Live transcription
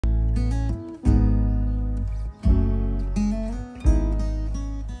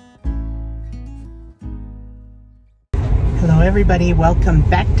everybody, welcome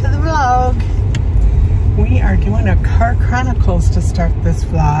back to the vlog. We are doing a car chronicles to start this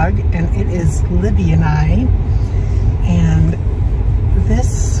vlog, and it is Libby and I. And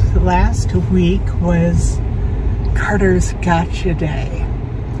this last week was Carter's Gotcha Day.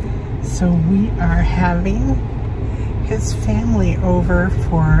 So we are having his family over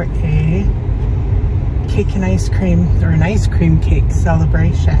for a cake and ice cream, or an ice cream cake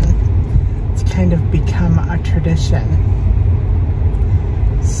celebration. It's kind of become a tradition.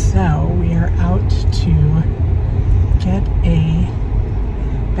 So we are out to get a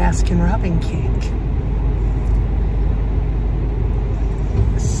Baskin-Robbins cake.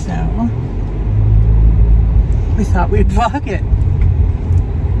 So we thought we'd vlog it.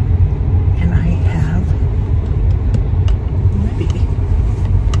 And I have Libby.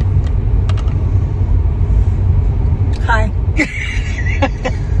 Hi.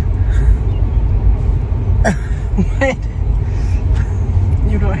 What?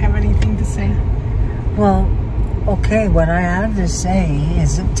 You don't have anything to say? Well, okay, what I have to say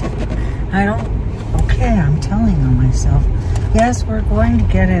isn't, I'm telling on myself. Yes, we're going to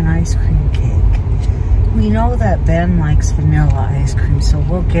get an ice cream cake. We know that Ben likes vanilla ice cream, so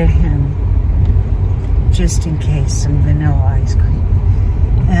we'll get him, just in case, some vanilla ice cream.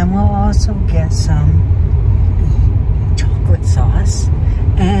 And we'll also get some chocolate sauce,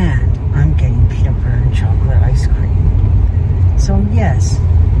 and I'm getting peanut butter and chocolate ice cream. So yes,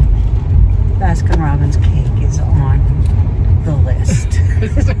 Baskin-Robbins cake is on the list.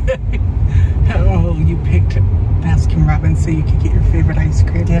 Oh, you picked Baskin-Robbins so you could get your favorite ice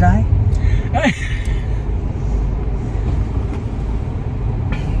cream. Did I?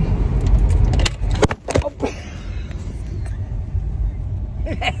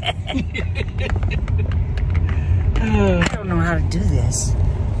 I don't know how to do this.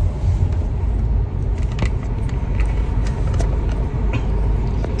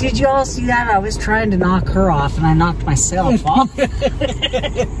 Did you all see that? I was trying to knock her off and I knocked myself off.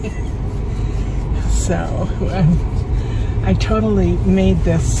 So, I totally made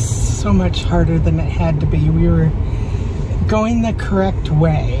this so much harder than it had to be. We were going the correct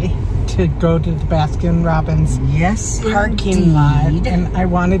way to go to the Baskin-Robbins parking lot, and I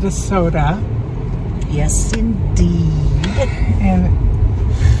wanted a soda. Yes, indeed. And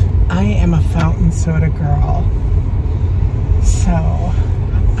I am a fountain soda girl. So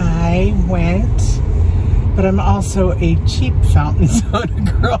I went, but I'm also a cheap fountain soda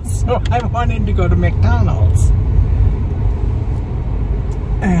girl, so I wanted to go to McDonald's.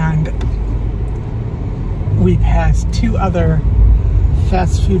 And we passed two other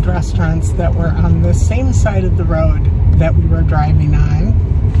fast food restaurants that were on the same side of the road that we were driving on.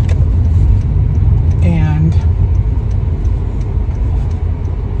 And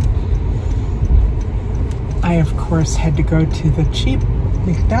I, of course, had to go to the cheap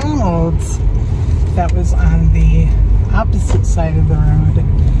McDonald's that was on the opposite side of the road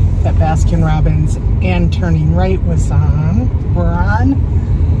that Baskin-Robbins and turning right were on,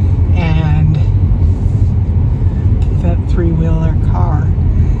 and that three-wheeler car,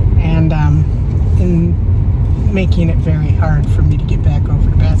 and in making it very hard for me to get back over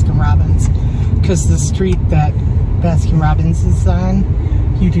to Baskin-Robbins, because the street that Baskin-Robbins is on,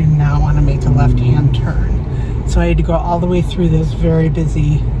 you do not want to make a left-hand turn. So I had to go all the way through this very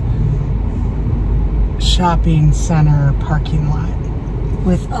busy shopping center parking lot.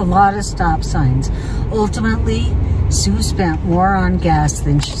 With a lot of stop signs. Ultimately, Sue spent more on gas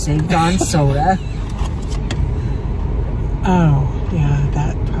than she saved on soda. Oh, yeah,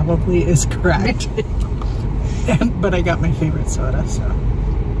 that probably is correct. But I got my favorite soda, so.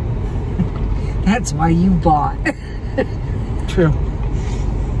 That's why you bought. True.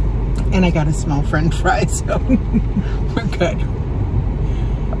 And I got a small french fry, so we're good.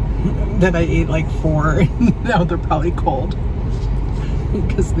 Then I ate like 4, and now they're probably cold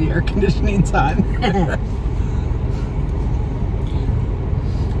because the air conditioning's on.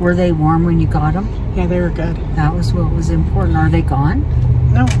 Were they warm when you got them? Yeah, they were good. That was what was important. Are they gone?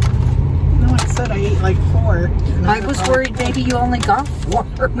 No. No, I said I ate like 4. I was worried maybe you only got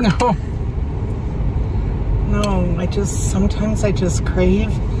 4. No. No, sometimes I just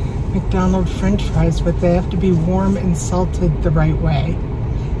crave McDonald's french fries, but they have to be warm and salted the right way.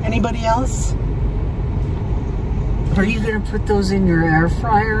 Anybody else? Are you going to put those in your air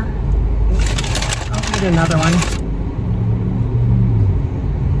fryer? I'll get another one.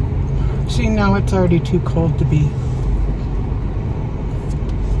 See, now it's already too cold to be.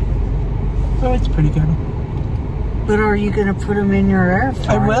 Oh, it's pretty good. But are you going to put them in your air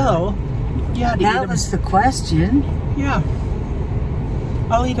fryer? I will. Yeah, that was the question. Yeah.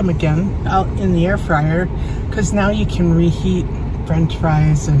 I'll eat them again out in the air fryer, because now you can reheat French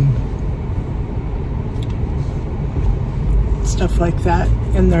fries and stuff like that,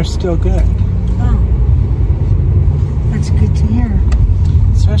 and they're still good. Oh, that's good to hear.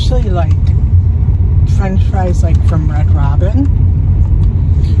 Especially like French fries like from Red Robin.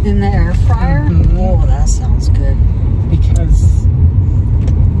 In the air fryer? Mm-hmm. Oh, that sounds good. Because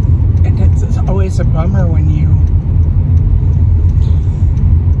it's always a bummer when you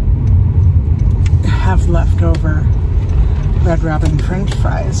have leftover Red Robin French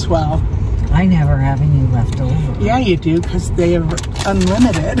fries. Well, I never have any left over. yeah, you do, because they are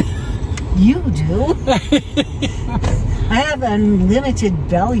unlimited. You do? I have unlimited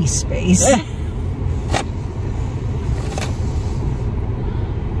belly space.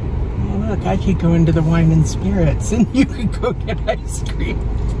 Well, look, I could go into the wine and spirits, and you could go get ice cream.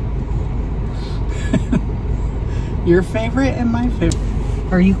 Your favorite and my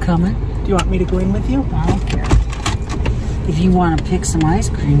favorite. Are you coming? Do you want me to go in with you? I don't care. If you want to pick some ice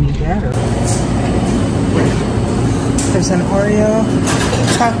cream, you better. There's an Oreo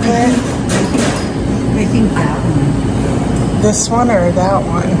chocolate. I think that one. This one or that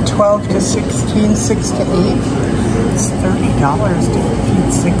one? 12 to 16, 6 to 8. It's $30 to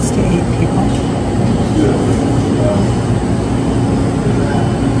feed 6 to 8 people.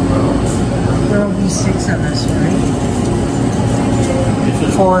 There will be 6 of us, right?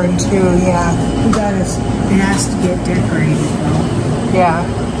 4 and 2, yeah. We got us. It has to get decorated, though. Yeah.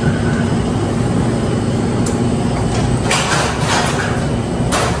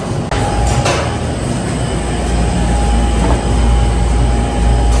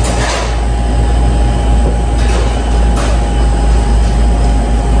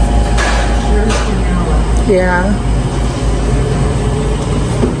 Yeah.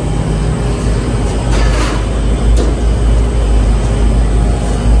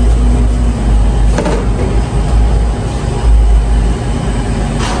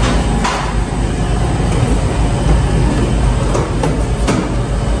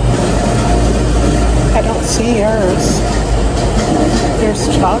 I don't see yours. There's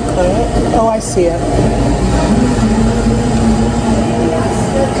chocolate. Oh, I see it.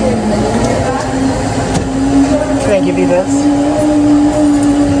 Can I give you this?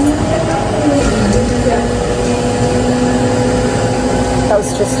 That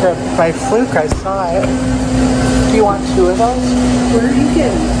was just by fluke, I saw it. Do you want 2 of those? Where are you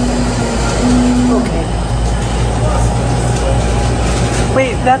getting? Okay.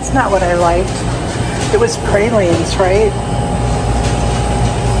 Wait, that's not what I liked. It was pralines, right?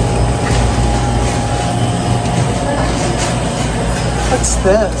 What's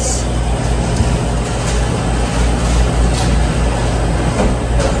this?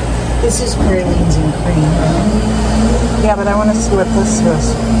 This is pralines and cream. Yeah, but I want to see what this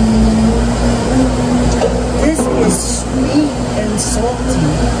is. This is sweet and salty.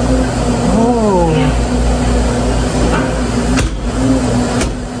 Oh.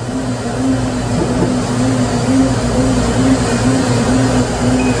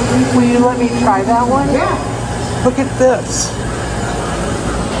 Will you let me try that one? Yeah. Look at this.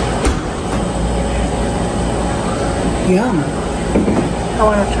 Yum. I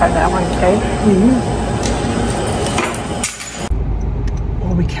want to try that one, okay? Mm-hmm.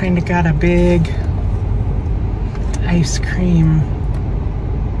 Well, we kind of got a big ice cream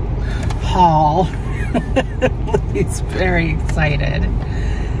haul. Libby's very excited.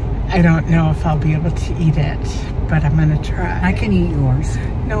 I don't know if I'll be able to eat it, but I'm going to try. I can eat yours.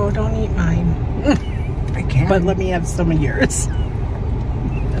 No, don't eat mine. I can. But let me have some of yours.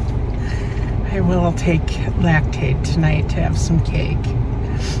 I will take Lactaid tonight to have some cake.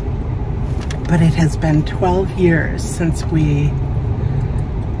 But it has been 12 years since we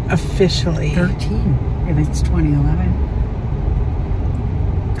officially... 13, if it's 2011.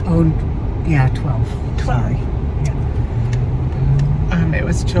 Oh, yeah, 12. 12. Sorry. Yeah. It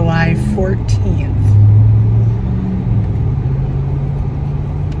was July 14th.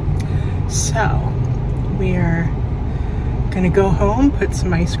 So, we are going to go home, put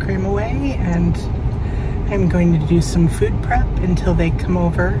some ice cream away, and I'm going to do some food prep until they come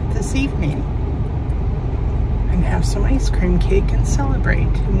over this evening and have some ice cream cake and celebrate.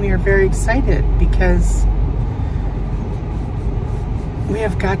 And we are very excited because we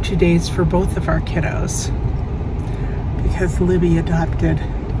have gotcha days for both of our kiddos, because Libby adopted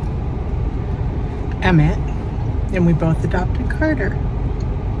Emmett and we both adopted Carter.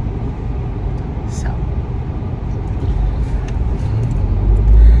 So,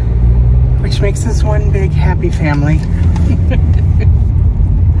 which makes us one big happy family.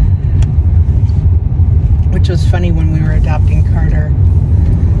 Which was funny when we were adopting Carter.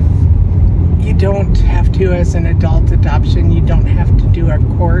 You don't have to, as an adult adoption, you don't have to do a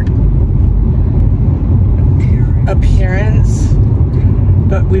court appearance,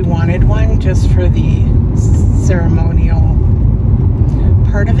 but we wanted one just for the ceremonial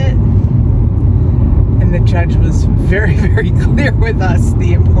part of it. And the judge was very, very clear with us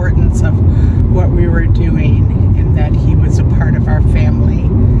the importance of what we were doing, and that he was a part of our family,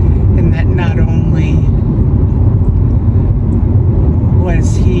 and that not only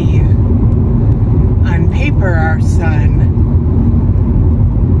was he on paper our son,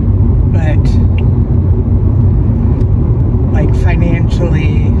 but like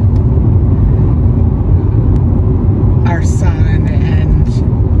financially our son, and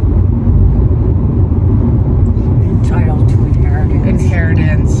entitled to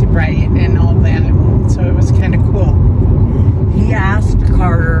inheritance, right, and all that. So it was kind of cool. He asked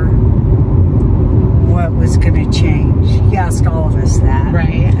Carter what was going to change. He asked all of us that.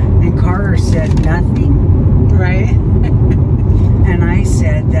 Right. And Carter said nothing. Right. And I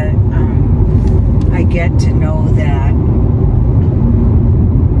said that I get to know that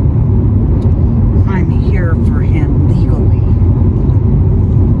I'm here for him legally.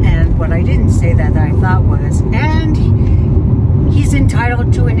 And what I didn't say that I thought was, and he's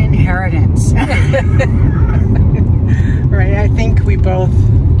entitled to an inheritance. Right, I think we both,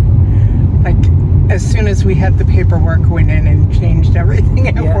 like, as soon as we had the paperwork, went in and changed everything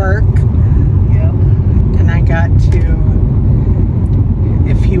at work. Yep. And I got to,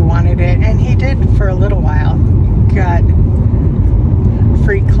 if he wanted it, and he did for a little while, got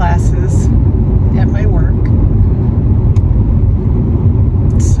free classes at my work.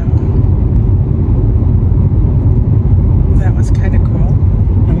 So that was kind of cool.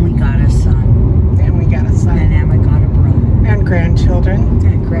 And we got a son. And we got a son. And Emma got a brother. And grandchildren.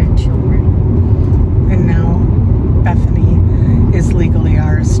 And grandchildren. And now Bethany is legally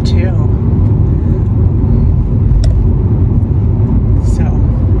ours too. So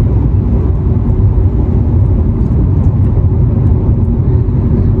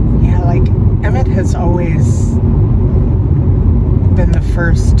yeah, like Emmett has always been the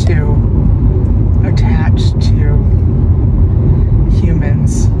first to attach to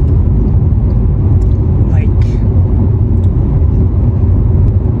humans, like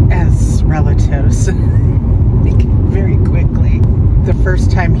as relatives. Like, very quickly. The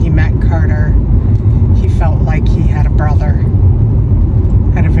first time he met Carter, he felt like he had a brother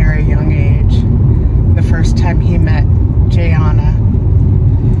at a very young age. The first time he met Jayana,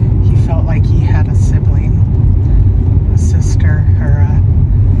 he felt like he had a sibling, a sister,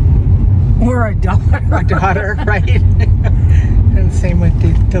 Or a daughter. a daughter, right? And same with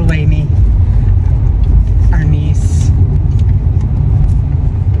Delaney, our niece.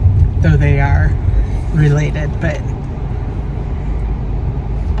 Though they are related, but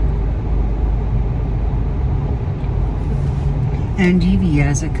And Evie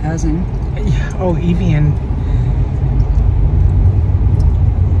as a cousin. oh, Evie and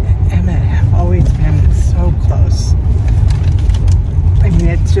Emmett have always been so close. I mean,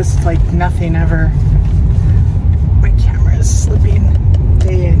 it's just like nothing ever. My camera is slipping.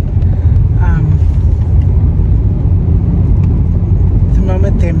 The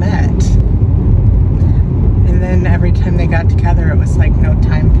moment they met, and then every time they got together, it was like no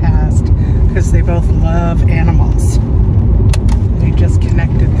time passed, because they both love animals. They just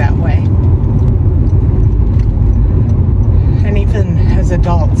connected that way. And even as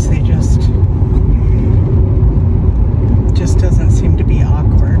adults, they just doesn't seem to be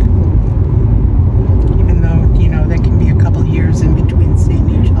awkward. Even though, you know, there can be a couple years in between seeing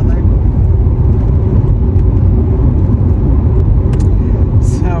each other.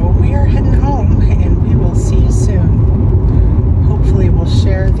 So we are heading home, and we will see you soon. Hopefully we'll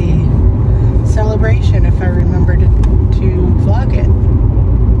share the celebration if I remember to vlog it.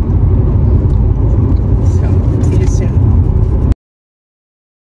 So, see you soon.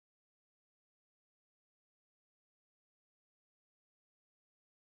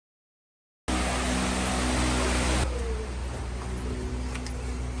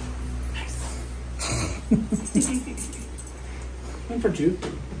 One for two.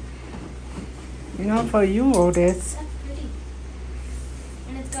 You know, for you, Otis. That's pretty.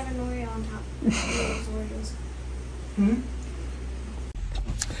 And it's got an Oreo on top. Those Oreos.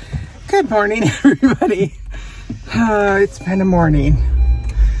 Good morning, everybody. It's been a morning.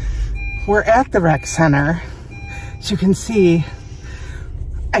 We're at the rec center. As you can see,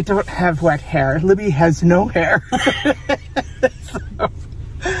 I don't have wet hair. Libby has no hair.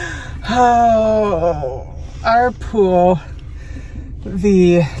 Oh, our pool,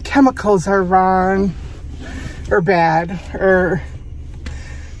 the chemicals are wrong, or bad, or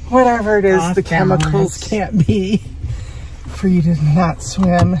whatever it is, Off the chemicals balance. can't be for you to not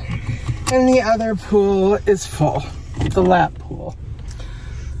swim. And the other pool is full, the lap pool.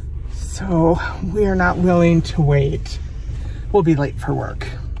 So we are not willing to wait. We'll be late for work,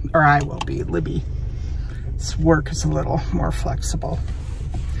 or I will be. Libby's work is a little more flexible.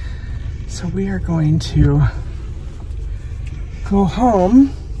 So we are going to go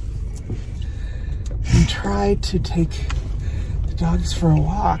home and try to take the dogs for a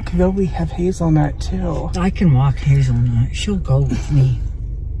walk, though we have Hazelnut too. I can walk Hazelnut. She'll go with me.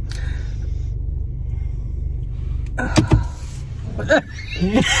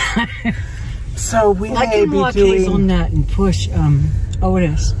 So we I may can be walk doing... Hazelnut and push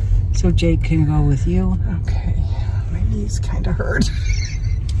Otis so Jake can go with you. Okay, my knees kind of hurt.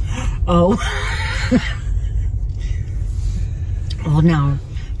 Oh. Well, now,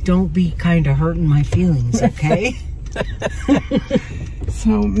 don't be kind of hurting my feelings, okay?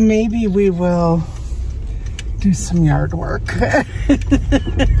 So maybe we will do some yard work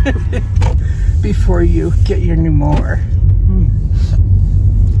before you get your new mower.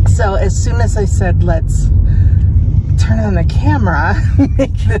 So as soon as I said, let's turn on the camera,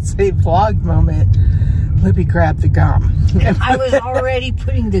 make this a vlog moment, Libby grabbed the gum. I was already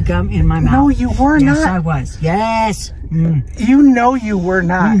putting the gum in my mouth. No, you were not. Yes, I was. Yes. You know you were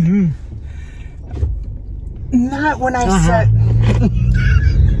not. Not when I said...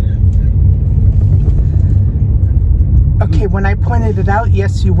 Okay, when I pointed it out,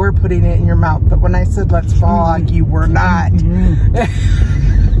 yes, you were putting it in your mouth. But when I said, let's vlog, you were not.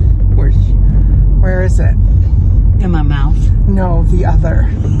 Where is it? In my mouth. No, the other.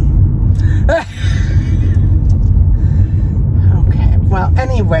 Okay, well,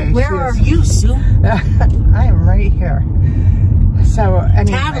 anyway. Where are you, Sue? I am right here. So,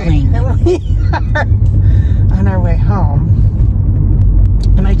 anyway. Tattling. We are on our way home.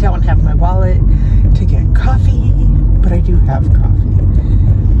 And I don't have my wallet to get coffee, but I do have coffee.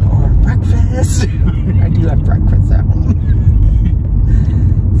 Or breakfast. I do have breakfast at home.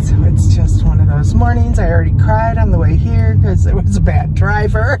 So it's just one of those mornings. I already cried on the way here because it was a bad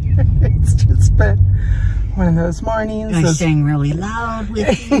driver. It's just been one of those mornings. I sang really loud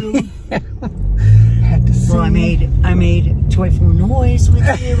with you. Had to sing. Well, I made joyful noise with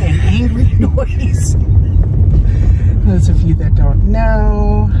you and angry noise. Those of you that don't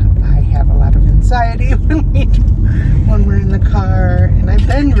know, I have a lot of anxiety when we're in the car, and I've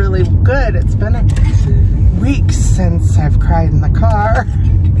been really good. It's been a week since I've cried in the car,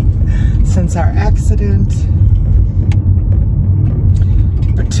 since our accident.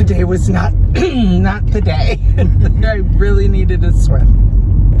 But today was not not the day. I really needed to swim.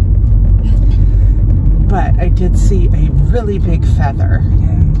 But I did see a really big feather,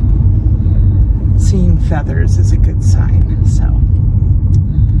 and seeing feathers is a good sign, so.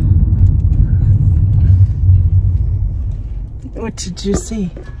 What did you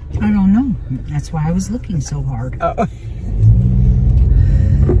see? I don't know. That's why I was looking so hard. Oh.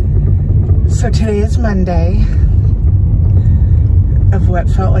 So today is Monday of what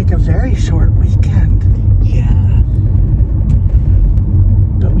felt like a very short weekend. Yeah.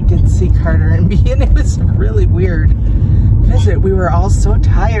 But we did see Carter and B, and it was a really weird visit. We were all so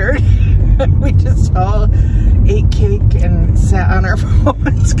tired. We just all ate cake and sat on our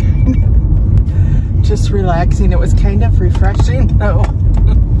phones, kind of just relaxing. It was kind of refreshing though.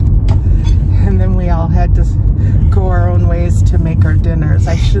 And then we all had to go our own ways to make our dinners.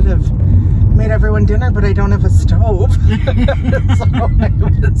 I should have made everyone dinner, but I don't have a stove.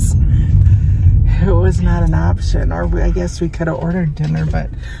 So it was not an option. Or I guess we could have ordered dinner, but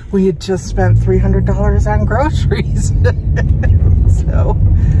we had just spent $300 on groceries. So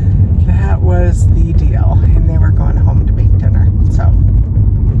that was the deal. And they were going home to make dinner. So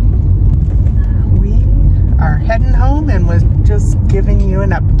we are heading home and was just giving you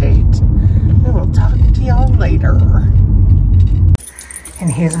an update. We will talk to y'all later. And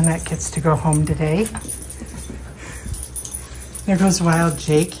Hazelnut gets to go home today. There goes Wild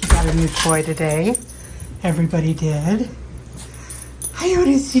Jake. He got a new toy today. Everybody did. Hi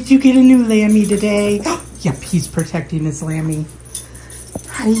Otis, did you get a new Lammy today? Yep, he's protecting his Lammy.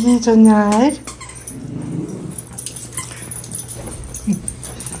 Hi Hazelnut.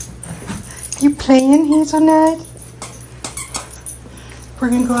 You playing, Hazelnut? We're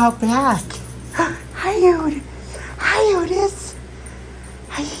gonna go out back. Hi Otis. Hi Otis.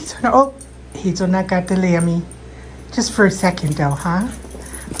 Hi Hazelnut. Oh, Hazelnut got the Lammy. Just for a second though, huh?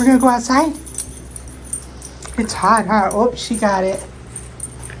 We're gonna go outside. It's hot, huh? Oh, she got it.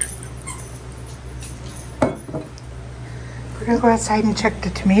 We're gonna go outside and check the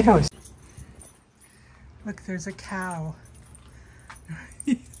tomatoes. Look, there's a cow.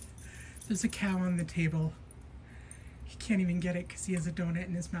 There's a cow on the table. He can't even get it because he has a donut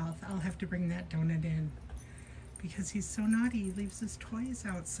in his mouth. I'll have to bring that donut in because he's so naughty. He leaves his toys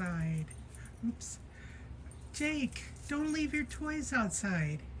outside. Oops. Jake, don't leave your toys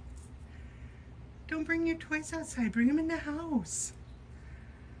outside. Don't bring your toys outside. Bring them in the house.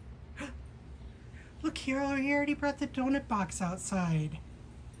 Look, Hero, he already brought the donut box outside.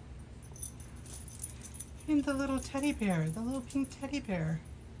 And the little teddy bear, the little pink teddy bear.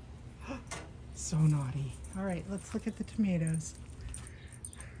 So naughty. All right, let's look at the tomatoes.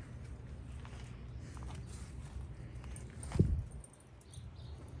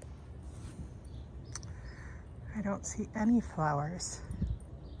 I don't see any flowers.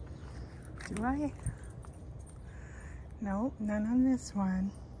 Do I? No, none on this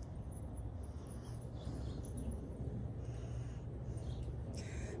one.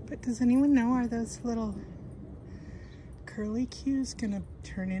 But does anyone know, are those little curly cues gonna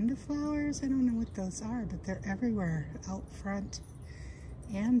turn into flowers? I don't know what those are, but they're everywhere, out front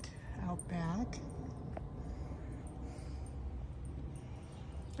and out back.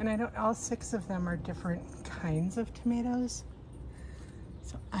 And I don't, all 6 of them are different kinds of tomatoes.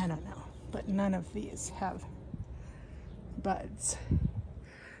 So I don't know, but none of these have buds.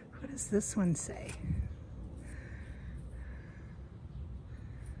 What does this one say?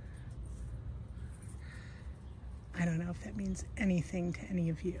 I don't know if that means anything to any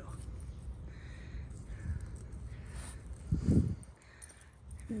of you. And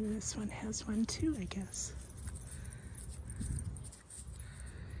this one has one too, I guess.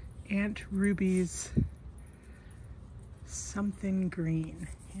 Aunt Ruby's something green.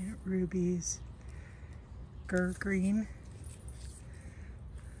 Aunt Ruby's green.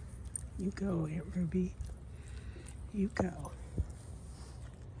 You go, Aunt Ruby. You go.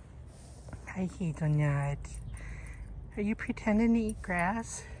 Hi, Donut. Are you pretending to eat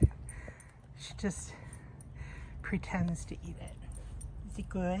grass? She just pretends to eat it. Is it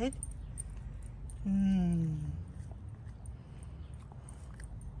good?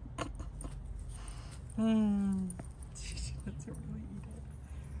 She doesn't really eat it.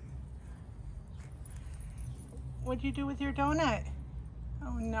 What'd you do with your donut?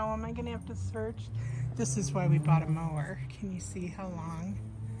 Oh no, am I gonna have to search? This is why we bought a mower. Can you see how long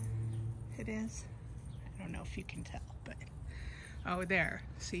it is? I don't know if you can tell, but oh, there.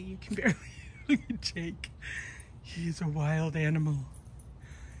 See, you can barely look at Jake. He's a wild animal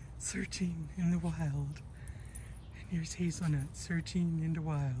searching in the wild. And here's Hazelnut searching in the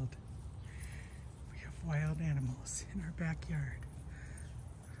wild. We have wild animals in our backyard.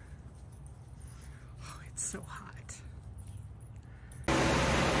 Oh, it's so hot.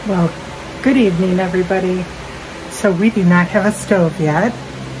 Well, good evening, everybody. So we do not have a stove yet.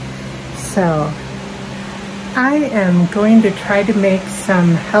 So I am going to try to make some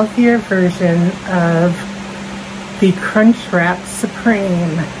healthier version of the Crunch Wrap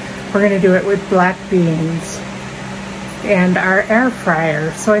Supreme. We're going to do it with black beans and our air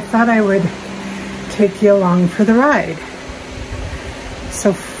fryer. So I thought I would take you along for the ride.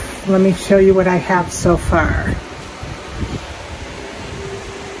 So let me show you what I have so far.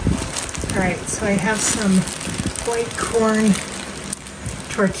 All right, so I have some white corn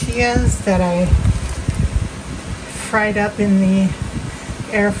tortillas that I fried up in the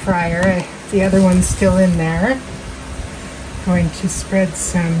air fryer. The other one's still in there. Going to spread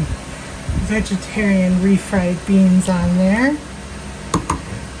some vegetarian refried beans on there.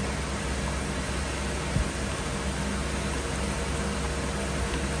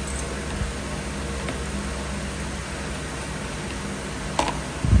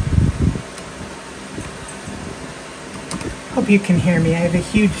 Hope you can hear me. I have a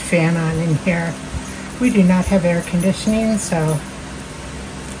huge fan on in here. We do not have air conditioning, so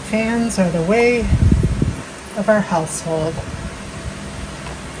fans are the way of our household.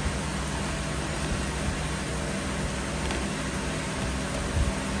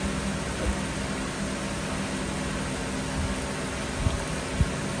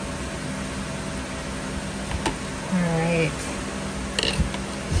 All right.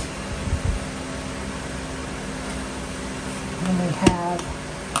 Then we have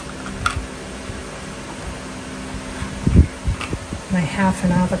my half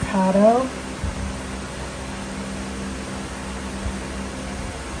an avocado.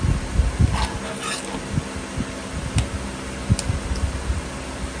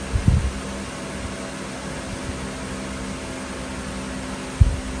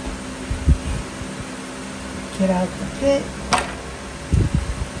 Get out the pit.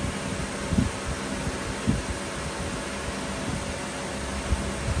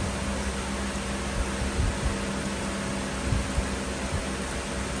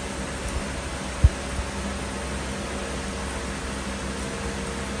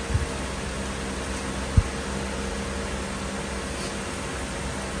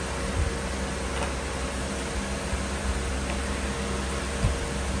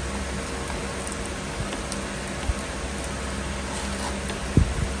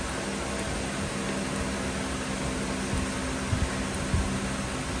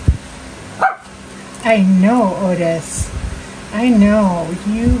 I know, Otis. I know.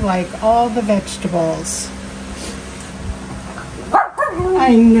 You like all the vegetables.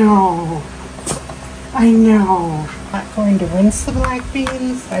 I know. I know. Not going to rinse the black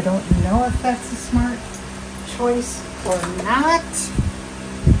beans. I don't know if that's a smart choice or not.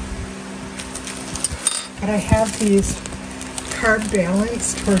 But I have these carb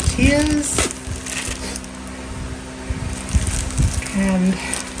balanced tortillas. And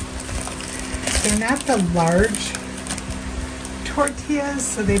they're not the large tortillas,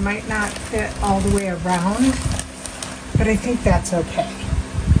 so they might not fit all the way around, but I think that's okay.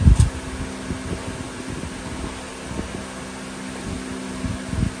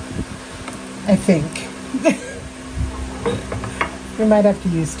 I think. We might have to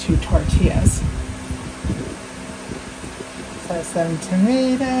use 2 tortillas. So some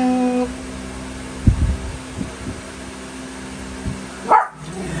tomato.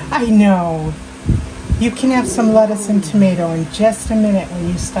 I know. You can have some lettuce and tomato in just a minute when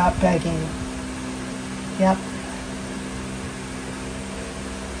you stop begging. Yep.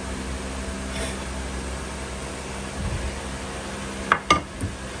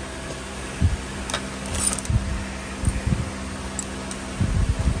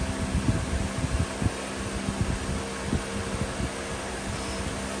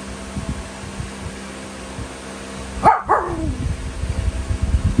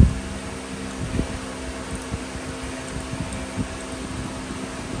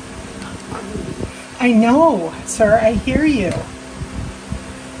 I know, sir, I hear you.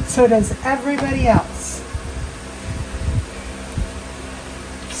 So does everybody else.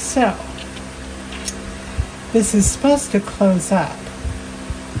 So, this is supposed to close up.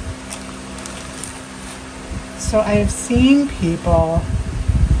 So I have seen people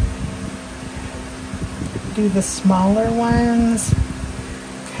do the smaller ones,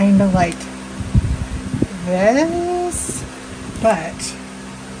 kind of like this, but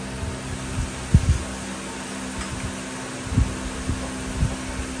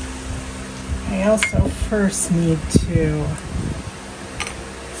I also first need to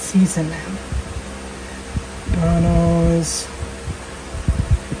season them. Bonos.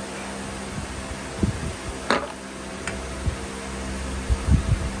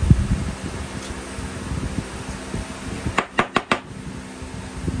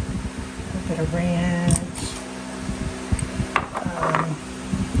 A bit of ranch. I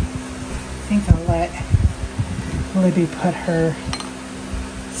think I'll let Libby put her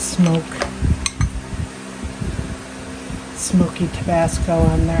smoky Tabasco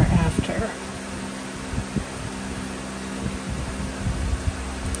on there after.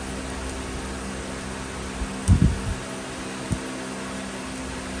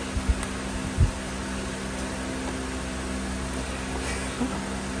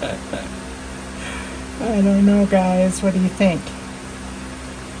 I don't know, guys. What do you think?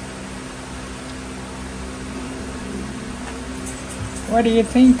 What do you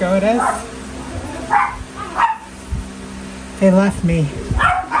think, Otis? They left me.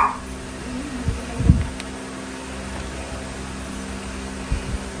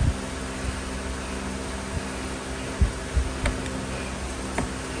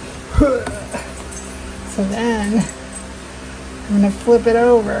 So then, I'm going to flip it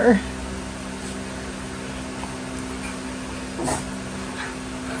over.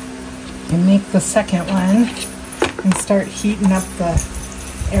 And make the second one and start heating up the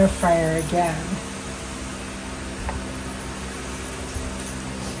air fryer again.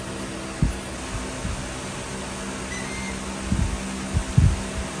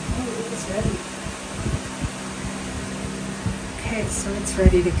 Okay, so it's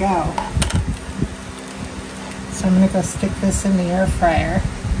ready to go. So I'm going to go stick this in the air fryer.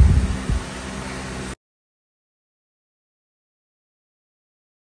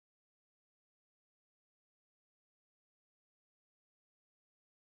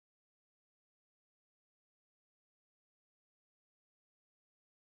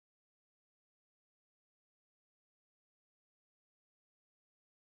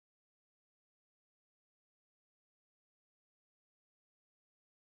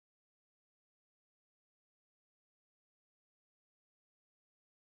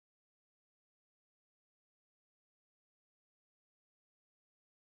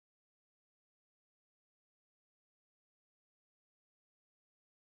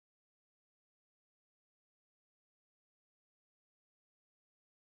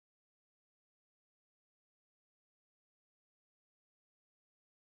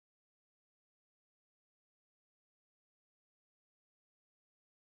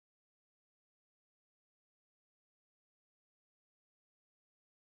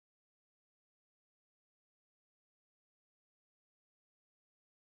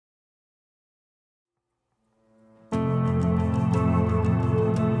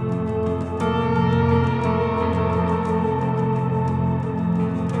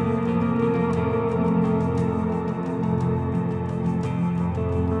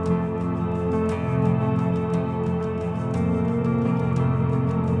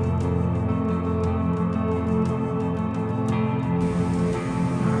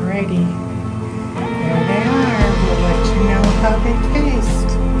 Alrighty, there they are. We'll let you know how they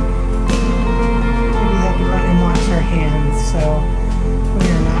taste. We had to run and wash our hands, so we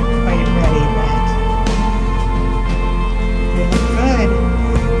are not quite ready, but they look good.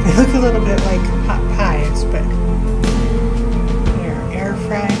 They look a little bit like hot pies, but they're air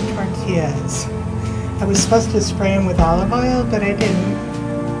fried tortillas. I was supposed to spray them with olive oil, but I didn't.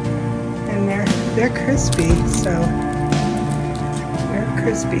 And they're crispy, so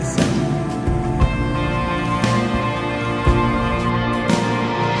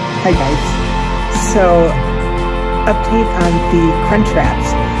Hi guys. So, update on the crunch wraps.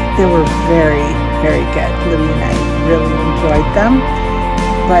 They were very, very good. Libby and I really enjoyed them.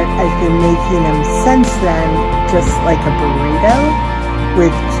 But I've been making them since then, just like a burrito,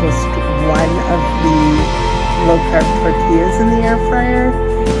 with just one of the low-carb tortillas in the air fryer,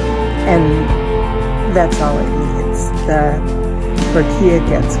 and that's all it needs. The tortilla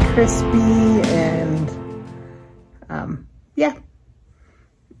gets crispy, and yeah.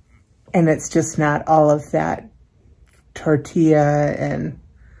 And it's just not all of that tortilla, and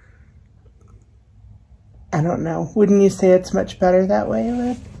I don't know. Wouldn't you say it's much better that way,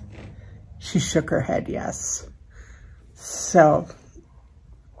 Lib? She shook her head, yes. So,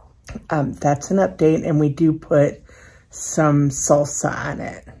 that's an update, and we do put some salsa on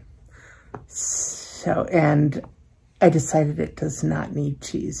it. So, and I decided it does not need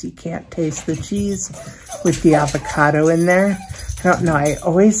cheese. You can't taste the cheese with the avocado in there. I don't know, I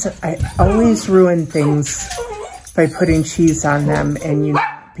always ruin things by putting cheese on them and you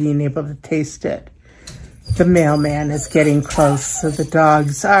not being able to taste it. The mailman is getting close, so the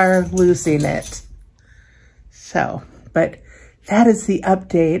dogs are losing it. So, but that is the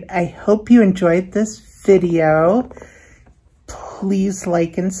update. I hope you enjoyed this video. Please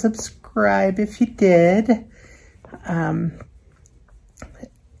like and subscribe if you did.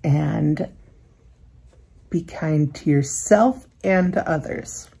 And be kind to yourself and to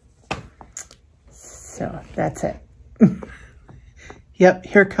others. So that's it. Yep,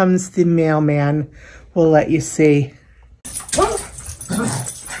 here comes the mailman. We'll let you see.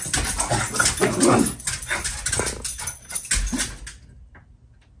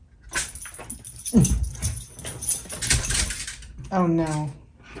 Oh no.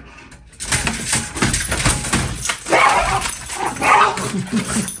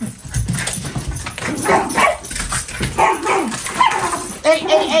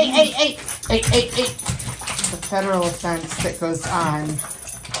 Hey. The federal offense that goes on.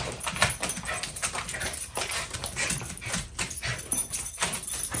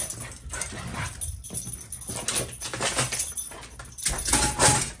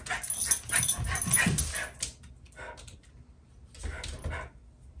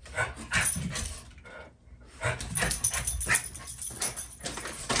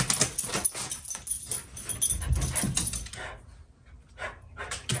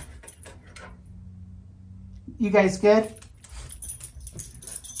 You guys good?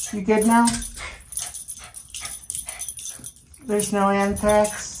 You good now? There's no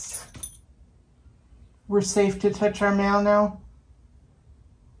anthrax? We're safe to touch our mail now?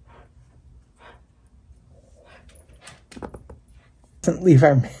 Didn't leave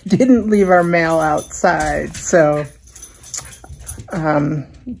our mail outside, so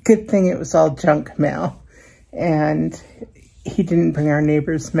good thing it was all junk mail, and he didn't bring our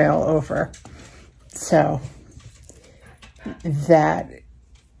neighbor's mail over. So that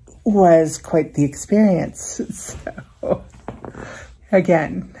was quite the experience. So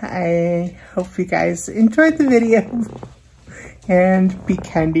again, I hope you guys enjoyed the video and be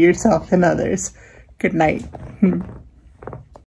kind to yourself and others. Good night.